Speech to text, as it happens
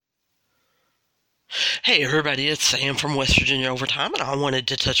Hey everybody, it's Sam from West Virginia Overtime, and I wanted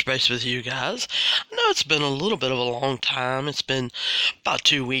to touch base with you guys. I know it's been a little bit of a long time. It's been about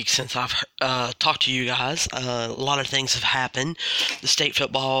 2 weeks since I've talked to you guys. A lot of things have happened. The state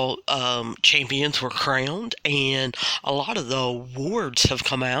football champions were crowned, and a lot of the awards have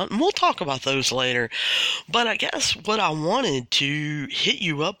come out, and we'll talk about those later. But I guess what I wanted to hit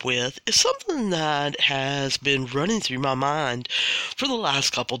you up with is something that has been running through my mind for the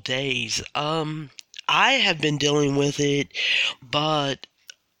last couple days. I have been dealing with it, but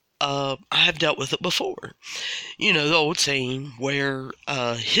I have dealt with it before. You know, the old saying where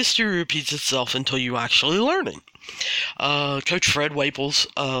history repeats itself until you actually learn it. Coach Fred Waples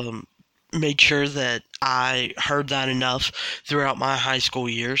made sure that I heard that enough throughout my high school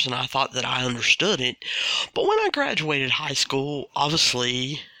years, and I thought that I understood it. But when I graduated high school,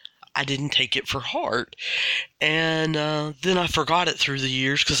 obviously, I didn't take it for heart. And then I forgot it through the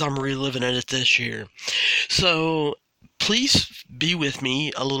years because I'm reliving it this year. So please be with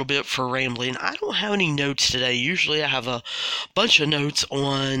me a little bit for rambling. I don't have any notes today. Usually I have a bunch of notes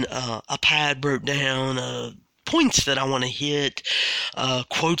on a pad wrote down, points that I want to hit,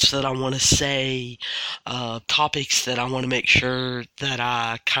 quotes that I want to say, topics that I want to make sure that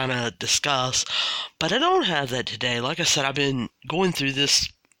I kind of discuss. But I don't have that today. Like I said, I've been going through this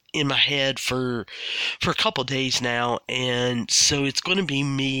in my head for a couple days now, and so it's going to be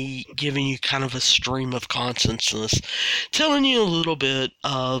me giving you kind of a stream of consciousness, telling you a little bit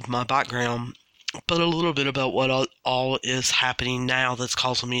of my background, but a little bit about what all is happening now that's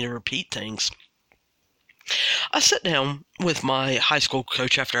causing me to repeat things. I sat down with my high school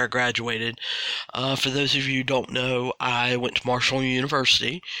coach after I graduated. For those of you who don't know, I went to Marshall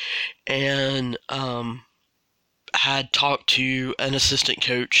University, and had talked to an assistant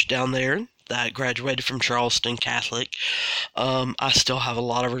coach down there that graduated from Charleston Catholic. I still have a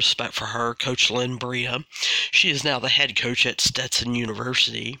lot of respect for her, Coach Lynn Bria. She is now the head coach at Stetson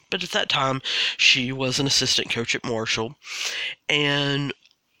University, but at that time, she was an assistant coach at Marshall, and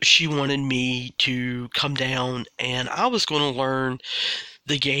she wanted me to come down, and I was going to learn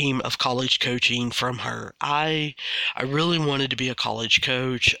the game of college coaching from her. I really wanted to be a college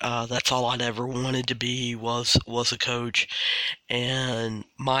coach. That's all I'd ever wanted to be was a coach. And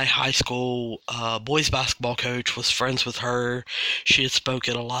my high school boys basketball coach was friends with her. She had spoke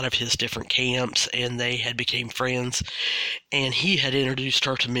at a lot of his different camps, and they had become friends. And he had introduced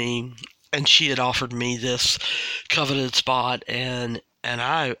her to me, and she had offered me this coveted spot, and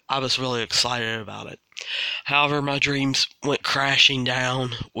I was really excited about it. However, my dreams went crashing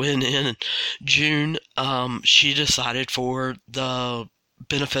down when in June, she decided for the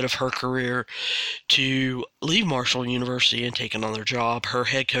benefit of her career to leave Marshall University and take another job. Her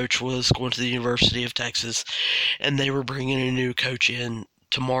head coach was going to the University of Texas, and they were bringing a new coach in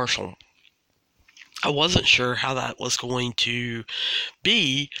to Marshall. I wasn't sure how that was going to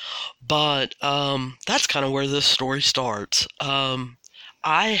be, but that's kind of where this story starts.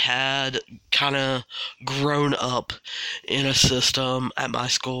 I had kind of grown up in a system at my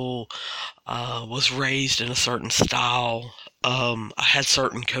school, was raised in a certain style. I had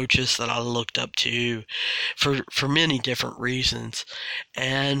certain coaches that I looked up to for many different reasons.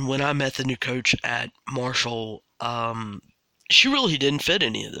 And when I met the new coach at Marshall, she really didn't fit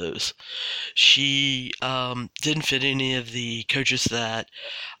any of those. She didn't fit any of the coaches that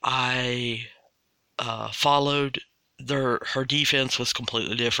I followed. Her defense was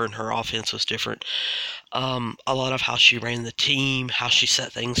completely different. Her offense was different. A lot of how she ran the team, how she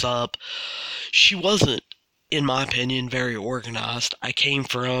set things up. She wasn't, in my opinion, very organized. I came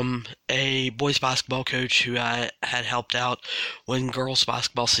from a boys basketball coach who I had helped out when girls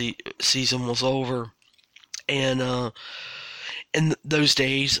basketball season was over. And in those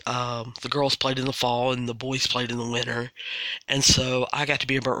days, the girls played in the fall and the boys played in the winter. And so I got to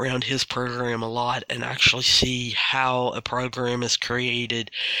be around his program a lot and actually see how a program is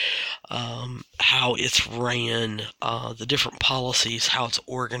created, how it's ran, the different policies, how it's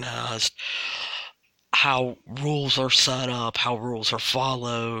organized, how rules are set up, how rules are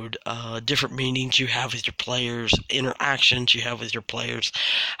followed, different meetings you have with your players, interactions you have with your players,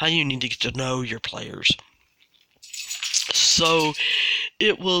 how you need to get to know your players. So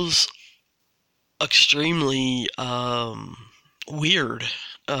it was extremely weird,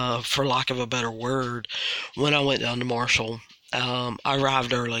 for lack of a better word, when I went down to Marshall. I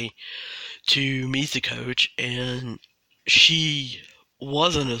arrived early to meet the coach, and she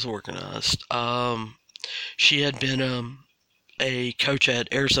wasn't as organized. She had been a coach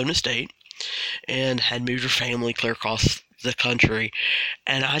at Arizona State and had moved her family clear across the country,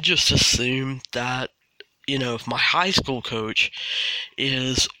 and I just assumed that, if my high school coach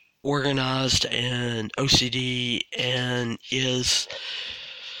is organized and OCD and is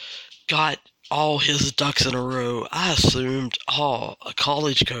got all his ducks in a row. I assumed, a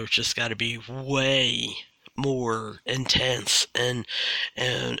college coach has got to be way more intense and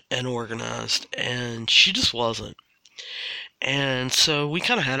organized, and she just wasn't. And so we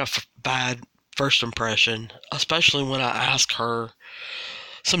kind of had a bad first impression, especially when I asked her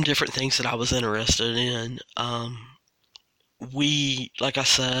some different things that I was interested in. We, like I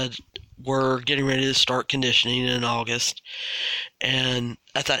said, were getting ready to start conditioning in August, and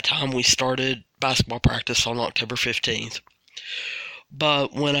at that time we started basketball practice on October 15th.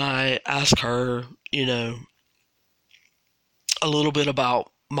 But when I asked her, a little bit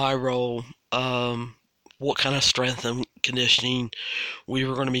about my role, what kind of strength and conditioning we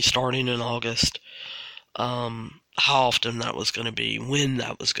were going to be starting in August, how often that was going to be, when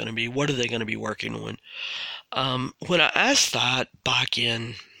that was going to be, what are they going to be working on. When I asked that back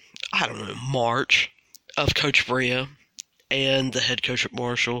in, I don't know, March of Coach Bria and the head coach at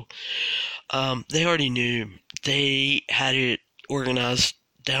Marshall, they already knew. They had it organized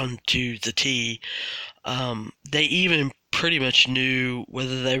down to the T. They even pretty much knew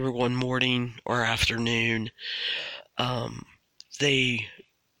whether they were going morning or afternoon. They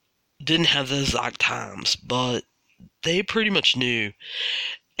didn't have the exact times, but they pretty much knew.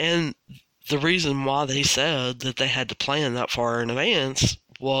 And the reason why they said that they had to plan that far in advance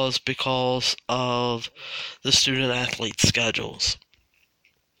was because of the student athlete schedules.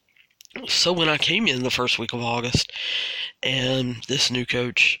 So when I came in the first week of August, and this new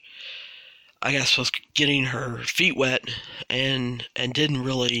coach, I guess, was getting her feet wet and didn't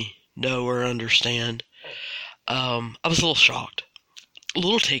really know or understand, I was a little shocked, a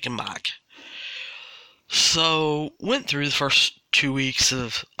little taken back. So went through the first 2 weeks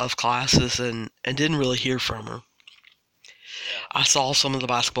of classes and didn't really hear from her. I saw some of the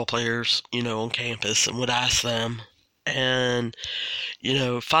basketball players, on campus and would ask them. And,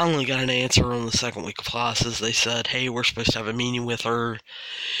 finally got an answer on the second week of classes. They said, hey, we're supposed to have a meeting with her,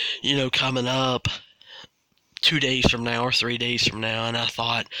 coming up 2 days from now or 3 days from now. And I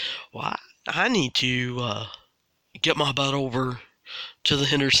thought, well, I need to get my butt over to the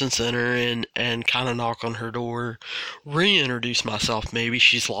Henderson Center and kind of knock on her door, reintroduce myself. Maybe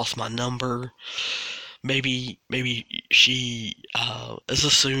she's lost my number. Maybe she has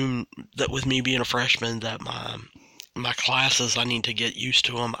assumed that with me being a freshman that my classes, I need to get used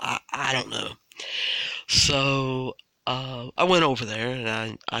to them. I don't know. So I went over there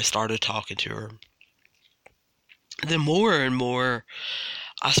and I started talking to her. Then more and more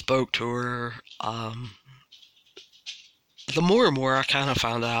I spoke to her. The more and more I kind of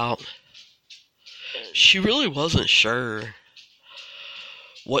found out she really wasn't sure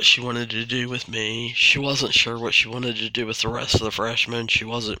what she wanted to do with me. She wasn't sure what she wanted to do with the rest of the freshmen. She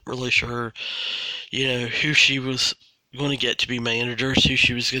wasn't really sure, who she was going to get to be managers, who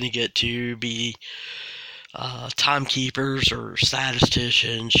she was going to get to be timekeepers or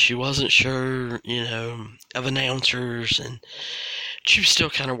statisticians. She wasn't sure, of announcers, and she was still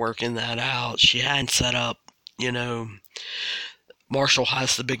kind of working that out. She hadn't set up, Marshall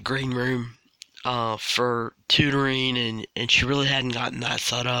has the big green room for tutoring, and she really hadn't gotten that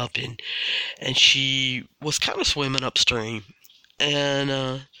set up, and she was kind of swimming upstream, and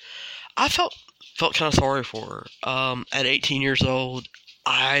I felt kind of sorry for her. At 18 years old,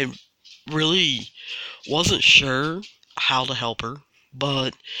 I really wasn't sure how to help her,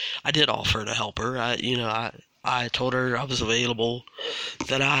 but I did offer to help her. I told her I was available,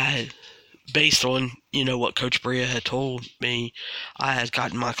 that based on, what Coach Bria had told me, I had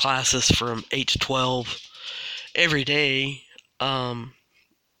gotten my classes from 8 to 12 every day, and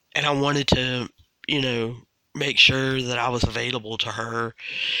I wanted to, make sure that I was available to her,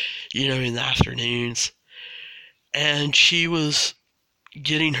 in the afternoons. And she was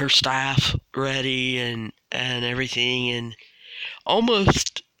getting her staff ready and everything, and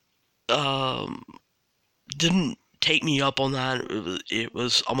almost didn't take me up on that. It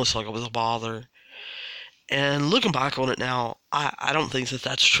was almost like it was a bother. And looking back on it now, I don't think that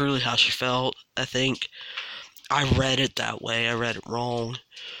that's truly how she felt. I think I read it that way. I read it wrong.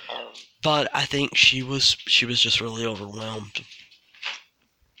 But I think she was just really overwhelmed.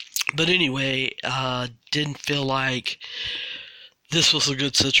 But anyway, didn't feel like this was a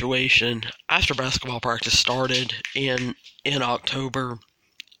good situation. After basketball practice started in October,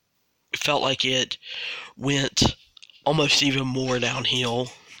 it felt like it went almost even more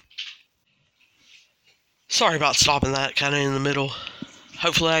downhill. Sorry about stopping that kind of in the middle.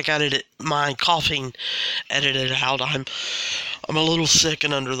 Hopefully I got my coughing edited out. I'm a little sick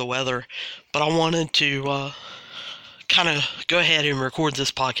and under the weather, but I wanted to kind of go ahead and record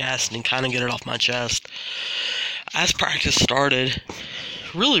this podcast and kind of get it off my chest. As practice started,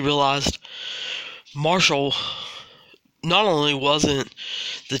 really realized Marshall not only wasn't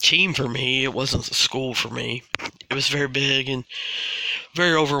the team for me, it wasn't the school for me. It was very big and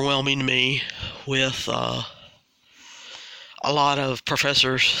very overwhelming to me with a lot of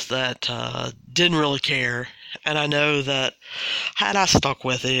professors that didn't really care. And I know that had I stuck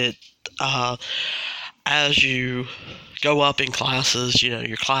with it, as you go up in classes,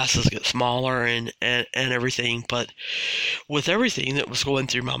 your classes get smaller and everything. But with everything that was going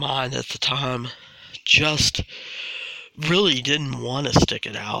through my mind at the time, just really didn't want to stick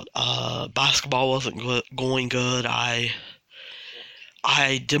it out. Basketball wasn't going good. I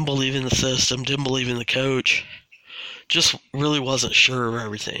didn't believe in the system, didn't believe in the coach. Just really wasn't sure of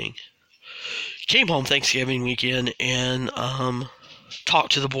everything. Came home Thanksgiving weekend and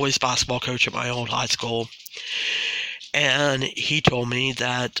talked to the boys basketball coach at my old high school. And he told me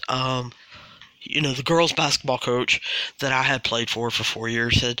that, the girls basketball coach that I had played for 4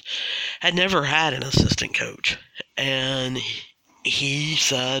 years had never had an assistant coach. And he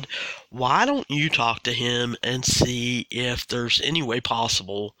said, why don't you talk to him and see if there's any way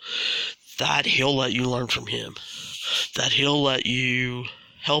possible that he'll let you learn from him, that he'll let you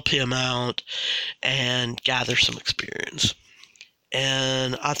help him out and gather some experience.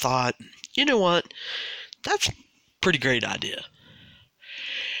 And I thought, you know what, that's a pretty great idea.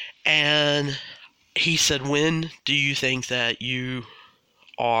 And he said, when do you think that you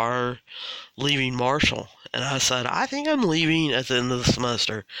are leaving Marshall? And I said, I think I'm leaving at the end of the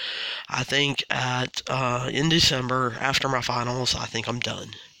semester. I think in December, after my finals, I think I'm done.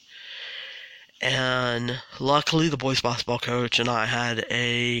 And luckily, the boys basketball coach and I had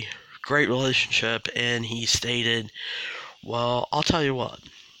a great relationship, and he stated, well, I'll tell you what,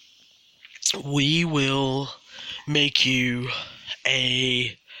 we will make you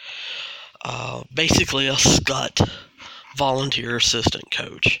basically a SCUT, volunteer assistant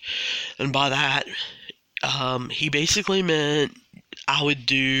coach. And by that, he basically meant I would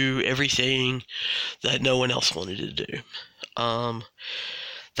do everything that no one else wanted to do.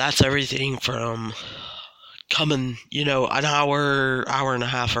 That's everything from coming, an hour and a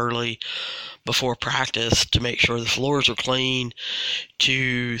half early before practice to make sure the floors are clean,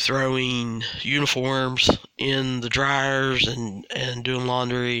 to throwing uniforms in the dryers and doing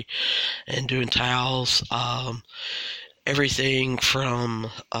laundry and doing towels. Everything from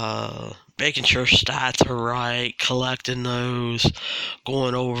making sure stats are right, collecting those,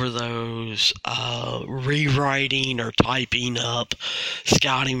 going over those, rewriting or typing up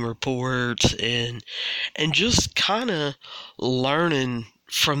scouting reports, and just kind of learning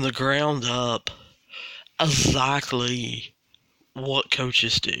from the ground up exactly what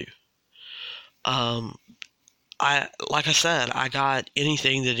coaches do. Like I said, I got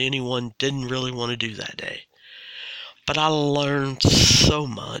anything that anyone didn't really want to do that day. But I learned so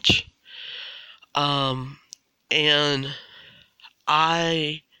much. And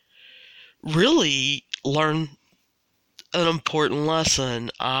I really learned an important lesson.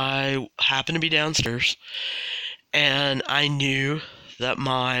 I happened to be downstairs, and I knew that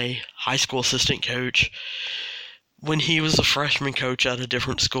my high school assistant coach, when he was a freshman coach at a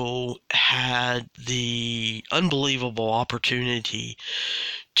different school, had the unbelievable opportunity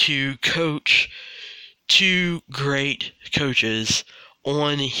to coach two great coaches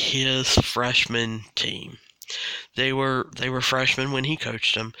on his freshman team. They were freshmen when he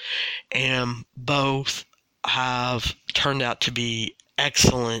coached them, and both have turned out to be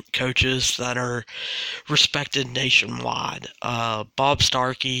excellent coaches that are respected nationwide. Bob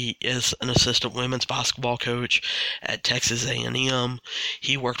Starkey is an assistant women's basketball coach at Texas A&M.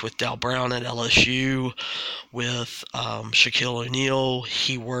 He worked with Del Brown at LSU, with Shaquille O'Neal.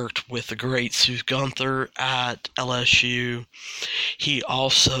 He worked with the great Sue Gunther at LSU. He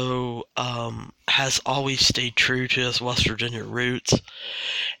also has always stayed true to his West Virginia roots,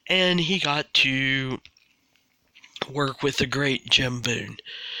 and he got to work with the great Jim Boone,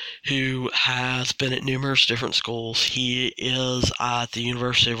 who has been at numerous different schools. He is at the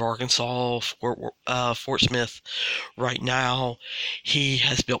University of Arkansas, Fort Smith right now. He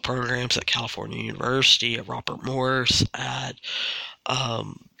has built programs at California University, at Robert Morris, at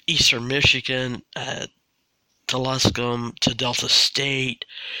Eastern Michigan, at Tusculum, to Delta State.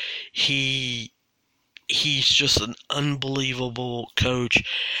 He's just an unbelievable coach,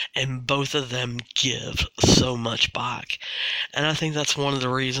 and both of them give so much back. And I think that's one of the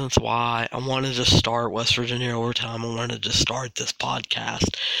reasons why I wanted to start West Virginia Overtime. I wanted to start this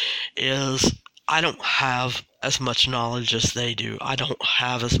podcast, is I don't have as much knowledge as they do. I don't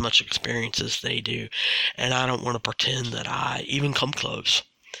have as much experience as they do. And I don't want to pretend that I even come close.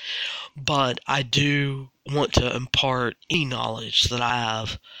 But I do want to impart any knowledge that I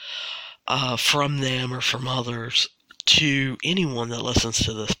have from them or from others to anyone that listens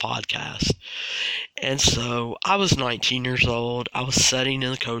to this podcast. And so I was 19 years old. I was sitting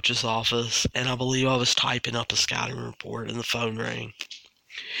in the coach's office, and I believe I was typing up a scouting report, and the phone rang.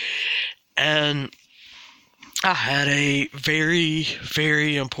 And I had a very,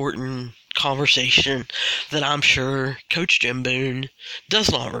 very important conversation that I'm sure Coach Jim Boone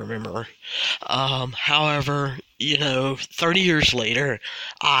does not remember. However, 30 years later,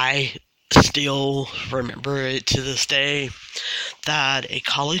 I still remember it to this day, that a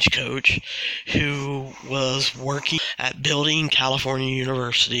college coach who was working at Building California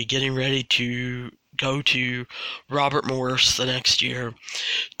University, getting ready to go to Robert Morris the next year,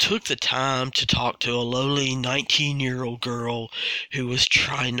 took the time to talk to a lowly 19-year-old girl who was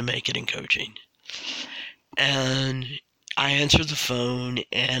trying to make it in coaching. And I answered the phone,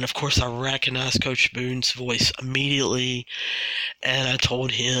 and of course I recognized Coach Boone's voice immediately, and I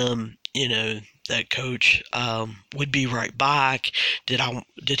told him, that Coach would be right back.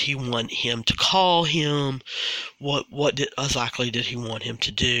 Did he want him to call him? What exactly did he want him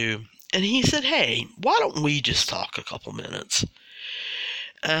to do? And he said, "Hey, why don't we just talk a couple minutes?"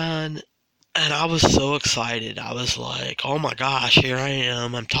 And I was so excited. I was like, "Oh my gosh, here I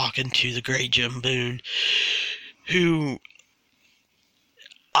am. I'm talking to the great Jim Boone, who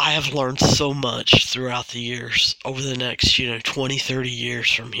I have learned so much throughout the years, over the next, 20, 30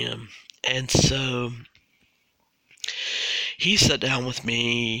 years from him." And so he sat down with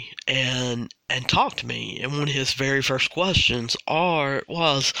me and talked to me. And one of his very first questions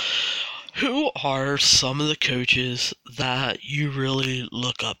was, who are some of the coaches that you really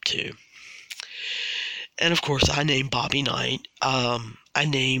look up to? And of course, I named Bobby Knight. I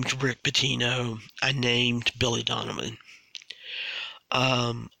named Rick Pitino. I named Billy Donovan.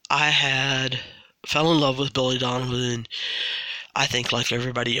 I fell in love with Billy Donovan, I think, like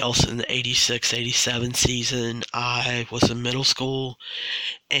everybody else, in the 86-87 season. I was in middle school,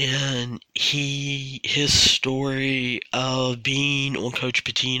 and his story of being on Coach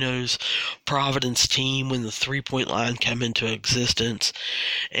Pitino's Providence team when the three-point line came into existence,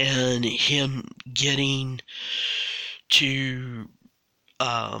 and him getting to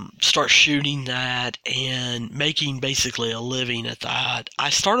start shooting that and making basically a living at that,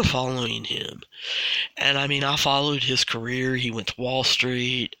 I started following him. And I followed his career. He went to Wall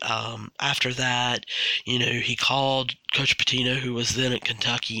Street. After that, he called Coach Pitino, who was then at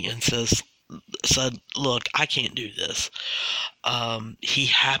Kentucky, and said, "Look, I can't do this." He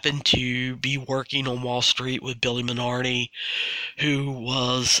happened to be working on Wall Street with Billy Minardi, who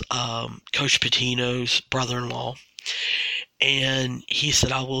was Coach Pitino's brother-in-law. And he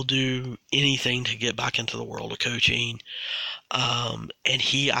said, "I will do anything to get back into the world of coaching." And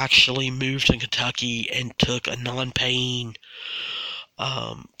he actually moved to Kentucky and took a non-paying,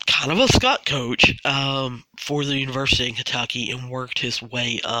 kind of a scut coach for the University of Kentucky, and worked his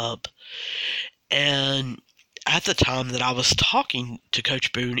way up. And at the time that I was talking to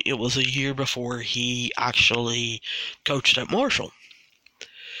Coach Boone, it was a year before he actually coached at Marshall.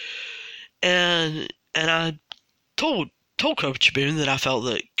 And I told Coach Boone that I felt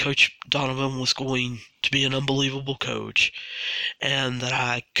that Coach Donovan was going to be an unbelievable coach, and that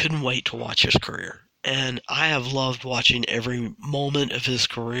I couldn't wait to watch his career. And I have loved watching every moment of his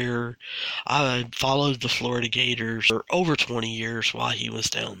career. I followed the Florida Gators for over 20 years while he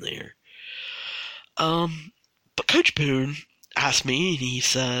was down there. But Coach Boone asked me, and he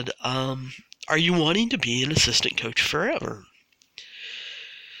said, "Are you wanting to be an assistant coach forever?"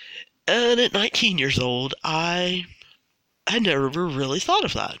 And at 19 years old, I never really thought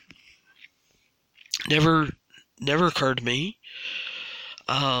of that. Never occurred to me.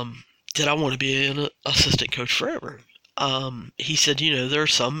 Did I want to be an assistant coach forever? He said, there are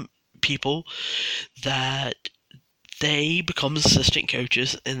some people that they become assistant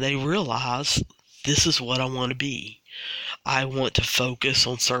coaches and they realize, this is what I want to be. I want to focus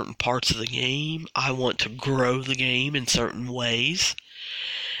on certain parts of the game. I want to grow the game in certain ways.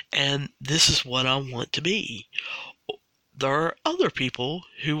 And this is what I want to be. There are other people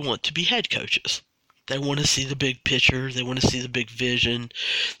who want to be head coaches. They want to see the big picture. They want to see the big vision.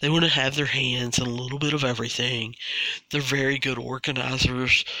 They want to have their hands in a little bit of everything. They're very good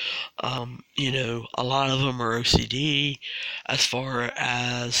organizers. A lot of them are OCD as far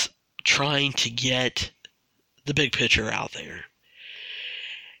as trying to get the big picture out there.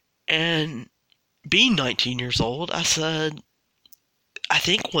 And being 19 years old, I said, I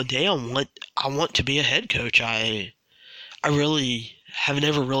think one day I want to be a head coach. I really have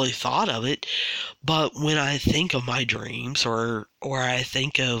never really thought of it, but when I think of my dreams or I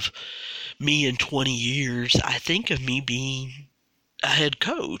think of me in 20 years, I think of me being a head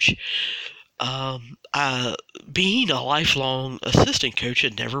coach. Um, uh, Being a lifelong assistant coach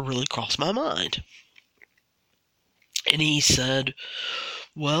had never really crossed my mind. And he said,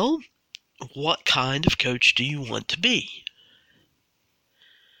 well, what kind of coach do you want to be?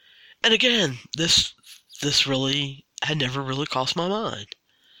 And again, this really had never really crossed my mind.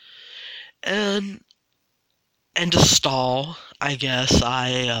 And to stall, I guess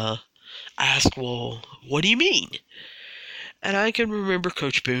I asked, well, what do you mean? And I can remember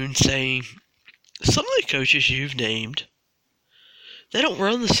Coach Boone saying, some of the coaches you've named, they don't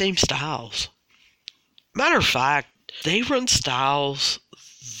run the same styles. Matter of fact, they run styles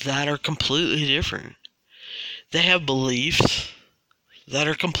that are completely different. They have beliefs that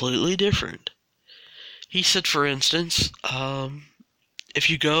are completely different. He said, for instance, if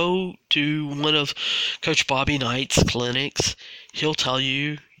you go to one of Coach Bobby Knight's clinics, he'll tell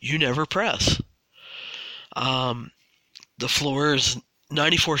you, you never press. The floor is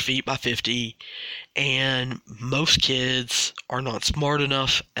 94 feet by 50, and most kids are not smart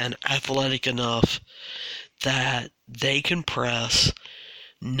enough and athletic enough that they can press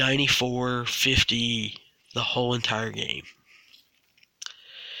 94, 50 the whole entire game.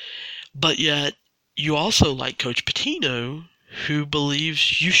 But yet, you also like Coach Pitino, who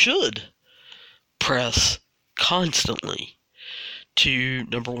believes you should press constantly to,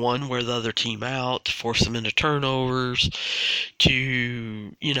 number one, wear the other team out, to force them into turnovers,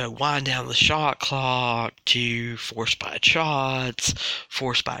 to, wind down the shot clock, to force bad shots,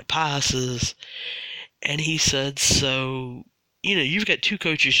 force bad passes. And he said, so, you've got two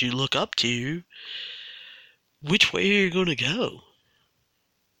coaches you look up to. Which way are you going to go?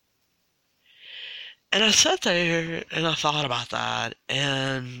 And I sat there and I thought about that,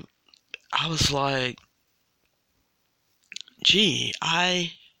 and I was like, gee,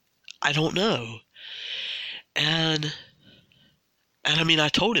 I don't know. And I mean, I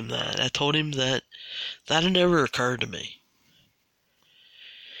told him that. I told him that had never occurred to me.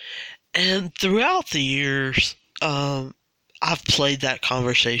 And throughout the years, I've played that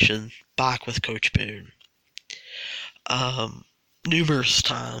conversation back with Coach Boone numerous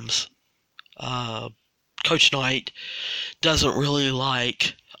times. Coach Knight doesn't really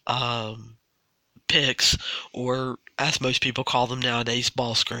like picks, or as most people call them nowadays,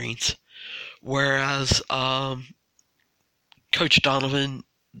 ball screens. Whereas Coach Donovan,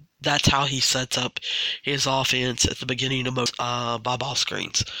 that's how he sets up his offense at the beginning of most by ball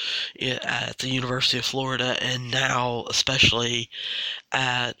screens at the University of Florida, and now especially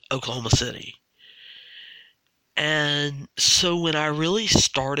at Oklahoma City. And so when I really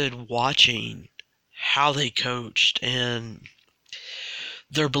started watching how they coached and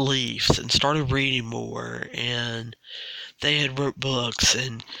their beliefs, and started reading more, and they had wrote books,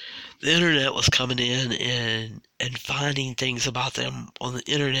 and the internet was coming in and finding things about them on the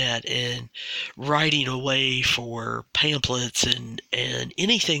internet, and writing away for pamphlets and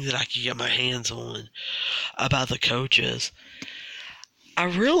anything that I could get my hands on about the coaches, I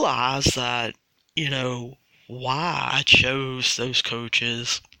realized that, why I chose those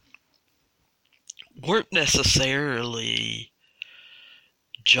coaches weren't necessarily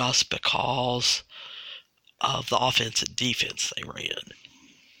just because of the offense and defense they ran.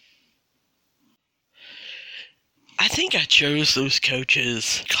 I think I chose those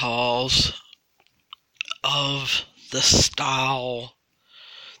coaches because of the style,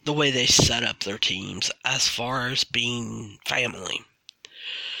 the way they set up their teams as far as being family.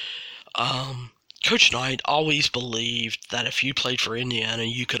 Coach Knight always believed that if you played for Indiana,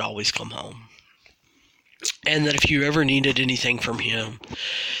 you could always come home. And that if you ever needed anything from him,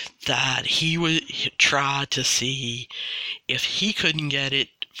 that he would try to see if he couldn't get it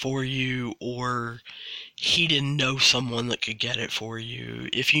for you, or he didn't know someone that could get it for you.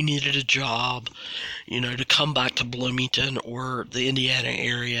 If you needed a job, to come back to Bloomington or the Indiana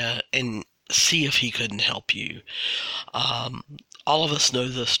area, and see if he couldn't help you. All of us know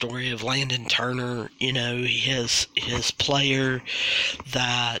the story of Landon Turner, his player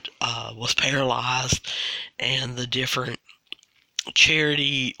that was paralyzed, and the different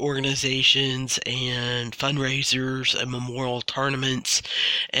charity organizations and fundraisers and memorial tournaments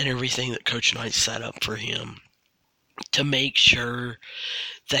and everything that Coach Knight set up for him to make sure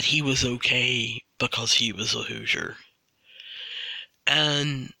that he was okay because he was a Hoosier.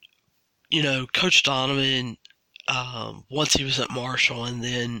 And, Coach Donovan, once he was at Marshall and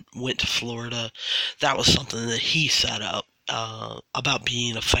then went to Florida, that was something that he set up about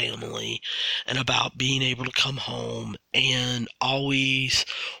being a family and about being able to come home and always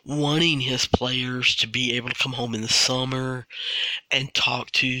wanting his players to be able to come home in the summer and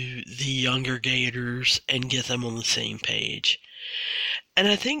talk to the younger Gators and get them on the same page. And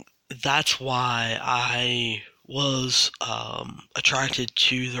I think that's why I was attracted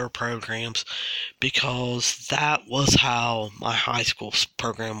to their programs, because that was how my high school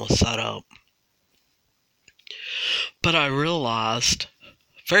program was set up. But I realized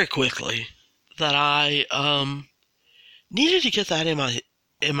very quickly that I needed to get that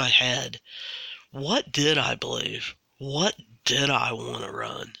in my head. What did I believe? What did I want to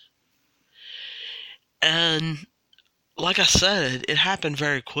run? And like I said, it happened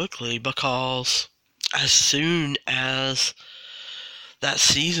very quickly, because as soon as that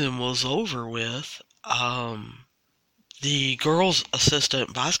season was over with, the girls'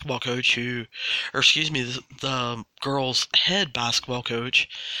 assistant basketball coach the girls' head basketball coach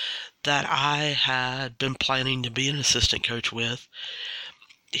that I had been planning to be an assistant coach with,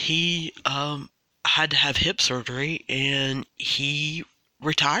 he had to have hip surgery and he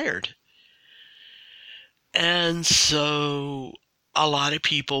retired. And so a lot of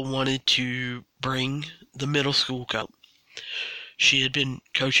people wanted to bring the middle school coach. She had been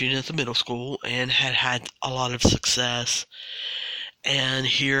coaching at the middle school and had had a lot of success. And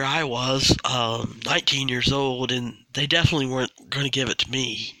here I was, 19 years old, and they definitely weren't going to give it to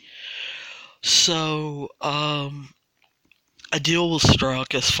me. So a deal was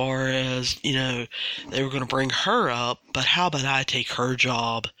struck as far as, they were going to bring her up, but how about I take her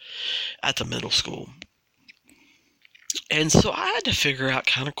job at the middle school? And so I had to figure out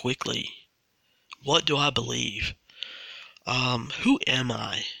kind of quickly, what do I believe? Who am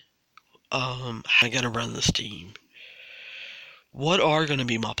I? How am I going to run this team? What are going to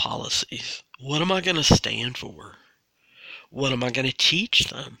be my policies? What am I going to stand for? What am I going to teach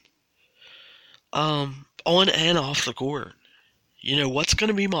them? On and off the court. What's going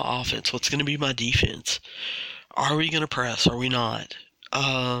to be my offense? What's going to be my defense? Are we going to press? Are we not?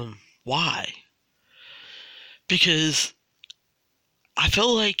 Why? Because I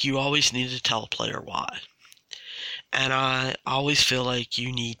feel like you always need to tell a player why. And I always feel like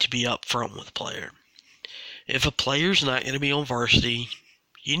you need to be upfront with a player. If a player's not going to be on varsity,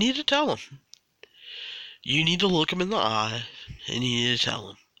 you need to tell them. You need to look them in the eye, and you need to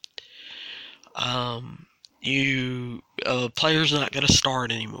tell them. A player's not going to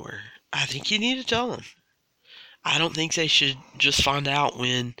start anymore. I think you need to tell them. I don't think they should just find out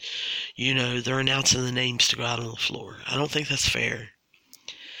when, they're announcing the names to go out on the floor. I don't think that's fair.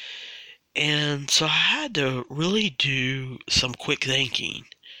 And so I had to really do some quick thinking.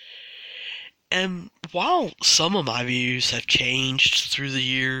 And while some of my views have changed through the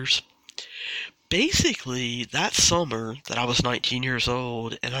years, basically that summer that I was 19 years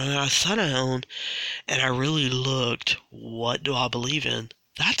old, and I sat down and I really looked, what do I believe in?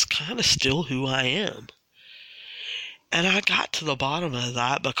 That's kind of still who I am. And I got to the bottom of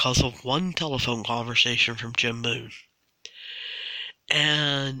that because of one telephone conversation from Jim Boone.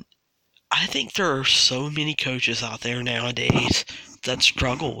 And I think there are so many coaches out there nowadays that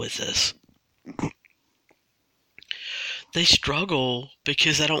struggle with this. They struggle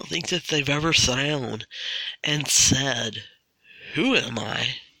because I don't think that they've ever sat down and said, who am I?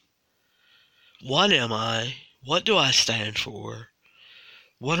 What am I? What do I stand for?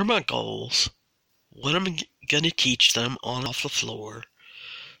 What are my goals? What am I going to teach them on and off the floor?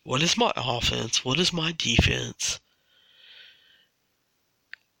 What is my offense? What is my defense?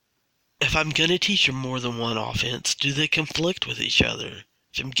 If I'm going to teach them more than one offense, do they conflict with each other?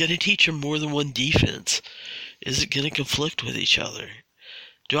 If I'm going to teach them more than one defense, is it going to conflict with each other?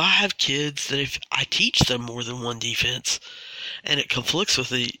 Do I have kids that if I teach them more than one defense and it conflicts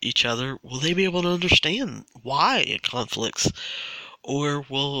with each other, will they be able to understand why it conflicts? Or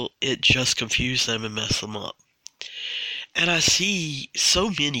will it just confuse them and mess them up? And I see so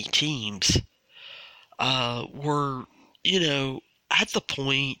many teams were, at the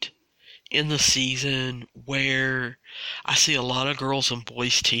point in the season where I see a lot of girls and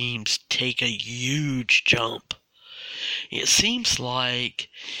boys teams take a huge jump. It seems like,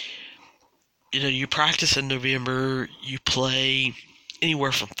 you practice in November, you play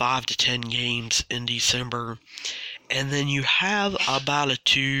anywhere from 5 to 10 games in December, and then you have about a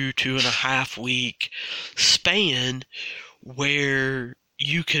 2.5 week span where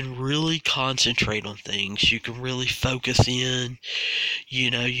you can really concentrate on things. You can really focus in.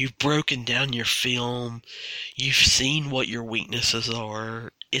 You've broken down your film. You've seen what your weaknesses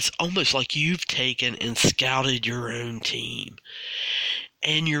are. It's almost like you've taken and scouted your own team.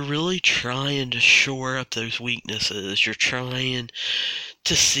 and you're really trying to shore up those weaknesses. You're trying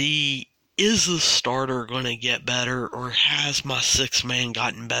to see, is the starter going to get better, or has my sixth man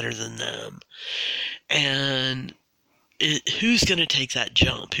gotten better than them? And who's going to take that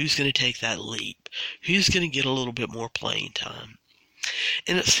jump? Who's going to take that leap? Who's going to get a little bit more playing time?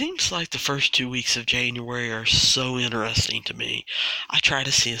 And it seems like the first 2 weeks of January are so interesting to me. I try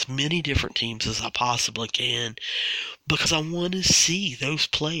to see as many different teams as I possibly can because I want to see those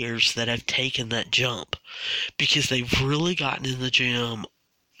players that have taken that jump, because they've really gotten in the gym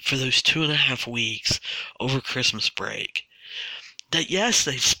for those 2.5 weeks over Christmas break. That yes,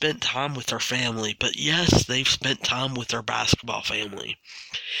 they've spent time with their family, but yes, they've spent time with their basketball family.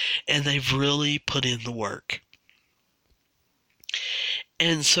 And they've really put in the work.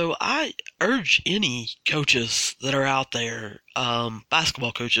 And so I urge any coaches that are out there,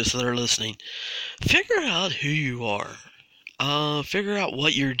 basketball coaches that are listening, figure out who you are. Figure out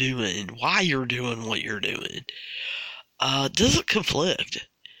what you're doing, why you're doing what you're doing. Does it conflict?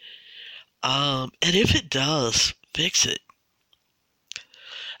 And if it does, fix it.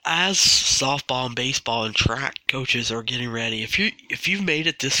 As softball and baseball and track coaches are getting ready, if you've made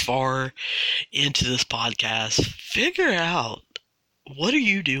it this far into this podcast, figure out, what are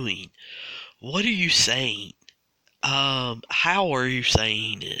you doing? What are you saying? How are you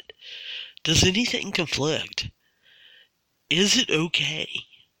saying it? Does anything conflict? Is it okay?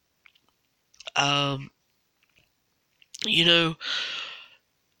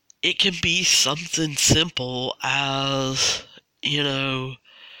 It can be something simple as,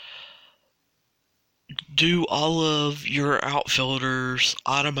 do all of your outfielders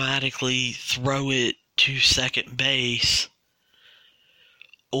automatically throw it to second base?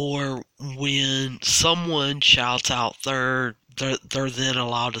 Or when someone shouts out third, they're then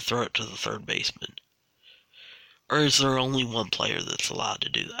allowed to throw it to the third baseman? Or is there only one player that's allowed to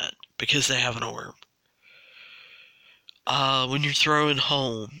do that because they have an arm? When you're throwing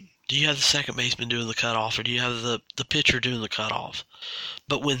home, do you have the second baseman doing the cutoff, or do you have the pitcher doing the cutoff?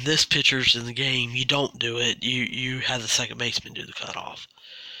 But when this pitcher's in the game, you don't do it. You have the second baseman do the cutoff.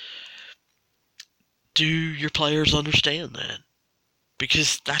 Do your players understand that?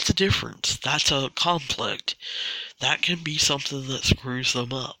 Because that's a difference. That's a conflict. That can be something that screws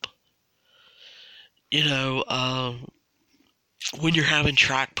them up. When you're having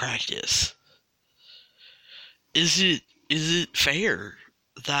track practice, is it fair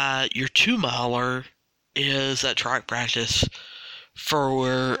that your 2-miler is at track practice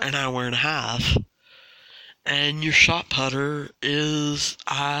for an hour and a half, and your shot putter is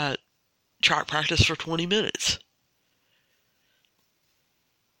at track practice for 20 minutes?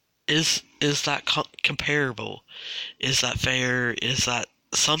 Is that comparable? Is that fair? Is that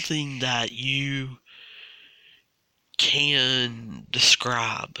something that you can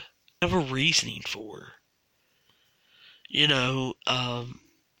describe, have a reasoning for?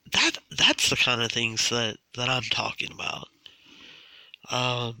 That's the kind of things that I'm talking about.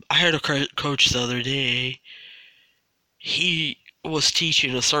 I heard a coach the other day. He was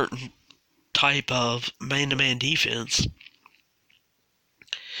teaching a certain type of man-to-man defense,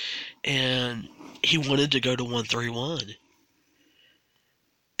 and he wanted to go to 1-3-1.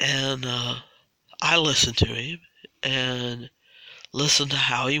 And I listened to him and listened to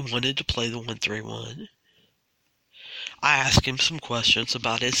how he wanted to play the 1-3-1. I asked him some questions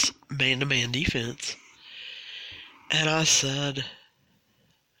about his man-to-man defense. And I said,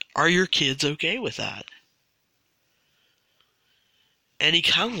 are your kids okay with that? And he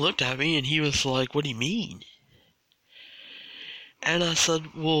kind of looked at me and he was like, what do you mean? And I said,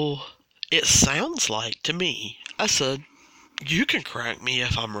 well, it sounds like to me. I said, you can correct me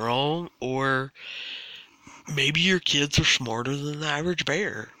if I'm wrong, or maybe your kids are smarter than the average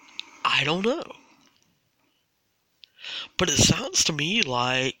bear. I don't know. But it sounds to me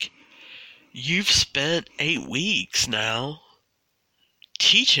like you've spent 8 weeks now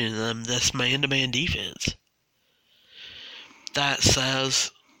teaching them this man-to-man defense that says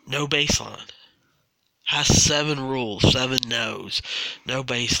no baseline. Has 7 rules, 7 no's. No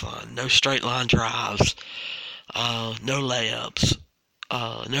baseline, no straight line drives, no layups,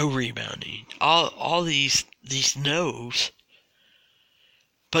 no rebounding. All these no's.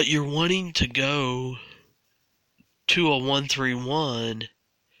 But you're wanting to go to a 1-3-1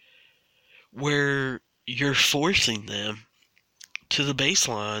 where you're forcing them to the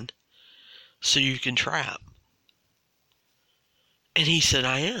baseline so you can trap. And he said,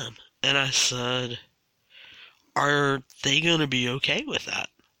 I am. And I said, are they going to be okay with that?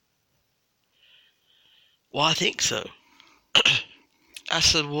 Well, I think so. I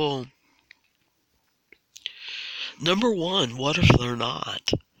said, well, Number one, what if they're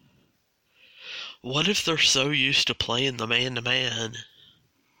not? What if they're so used to playing the man-to-man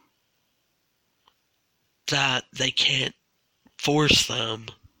that they can't force them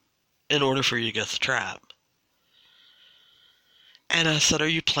in order for you to get the trap? And I said, are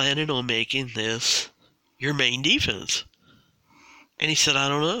you planning on making this your main defense? And he said, I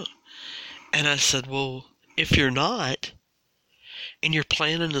don't know. And I said, well, if you're not, and you're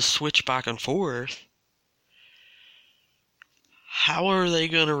planning to switch back and forth, how are they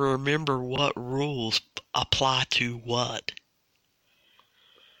going to remember what rules apply to what?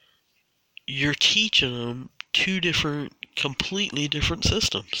 You're teaching them two completely different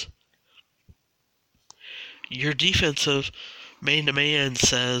systems. Your defensive man-to-man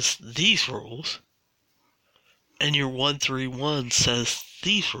says these rules, and your 1-3-1 says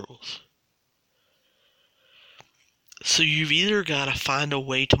these rules. So you've either got to find a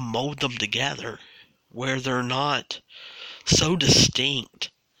way to mold them together where they're not so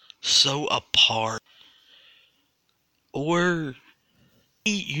distinct, so apart, or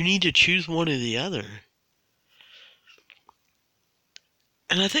you need to choose one or the other.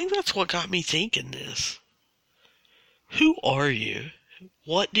 And I think that's what got me thinking this. Who are you?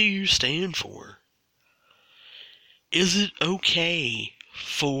 What do you stand for? Is it okay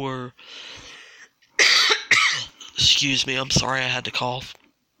for... Excuse me, I'm sorry I had to cough.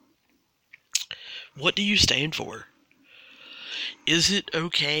 What do you stand for? Is it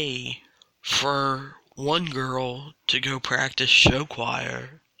okay for one girl to go practice show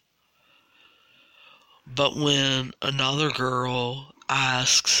choir, but when another girl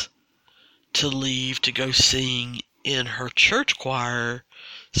asks to leave to go sing in her church choir's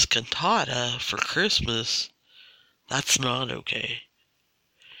cantata for Christmas, that's not okay?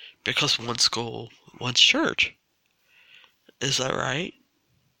 Because one's school, one's church. Is that right?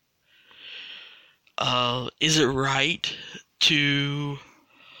 Is it right to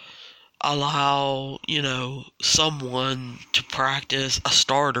allow, someone to practice, a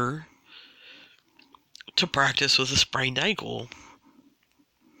starter, to practice with a sprained ankle,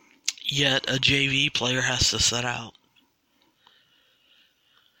 yet a JV player has to sit out?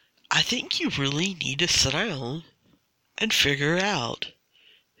 I think you really need to sit down and figure out,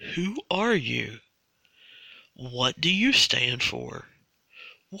 who are you? What do you stand for?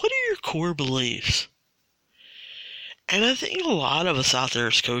 What are your core beliefs? And I think a lot of us out there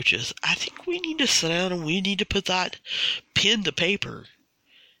as coaches, I think we need to sit down and we need to put that pen to paper.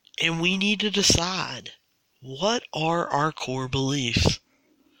 And we need to decide, what are our core beliefs?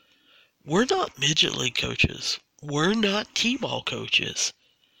 We're not midget league coaches. We're not t-ball coaches.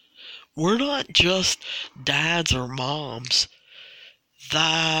 We're not just dads or moms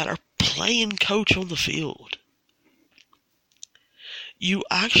that are playing coach on the field. You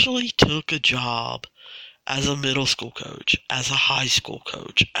actually took a job as a middle school coach, as a high school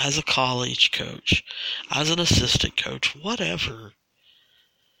coach, as a college coach, as an assistant coach, whatever.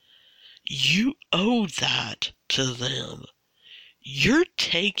 You owe that to them. You're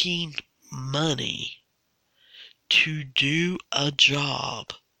taking money to do a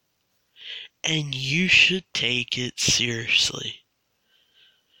job, and you should take it seriously.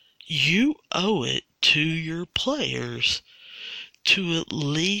 You owe it to your players to at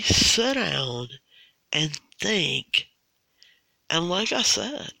least sit down and think, and like I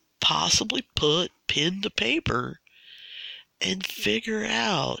said, possibly put pen to paper and figure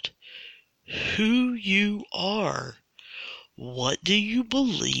out who you are. What do you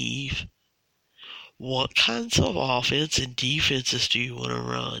believe? What kinds of offense and defenses do you want to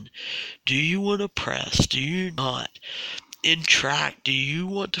run? Do you want to press? Do you not? In track, do you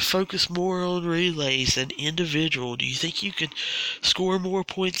want to focus more on relays than individual? Do you think you could score more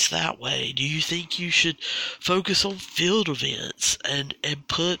points that way? Do you think you should focus on field events and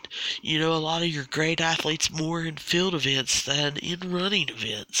put, a lot of your great athletes more in field events than in running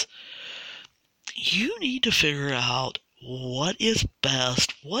events? You need to figure out what is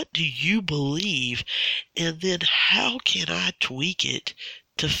best, what do you believe, and then how can I tweak it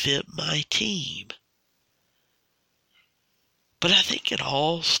to fit my team? But I think it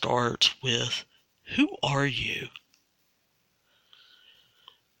all starts with, who are you?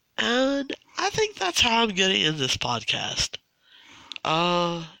 And I think that's how I'm going to end this podcast.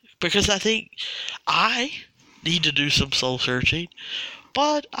 Because I think I need to do some soul searching,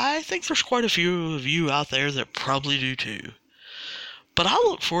 but I think there's quite a few of you out there that probably do too. But I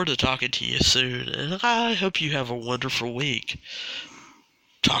look forward to talking to you soon, and I hope you have a wonderful week.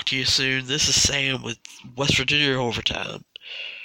 Talk to you soon. This is Sam with West Virginia Overtime.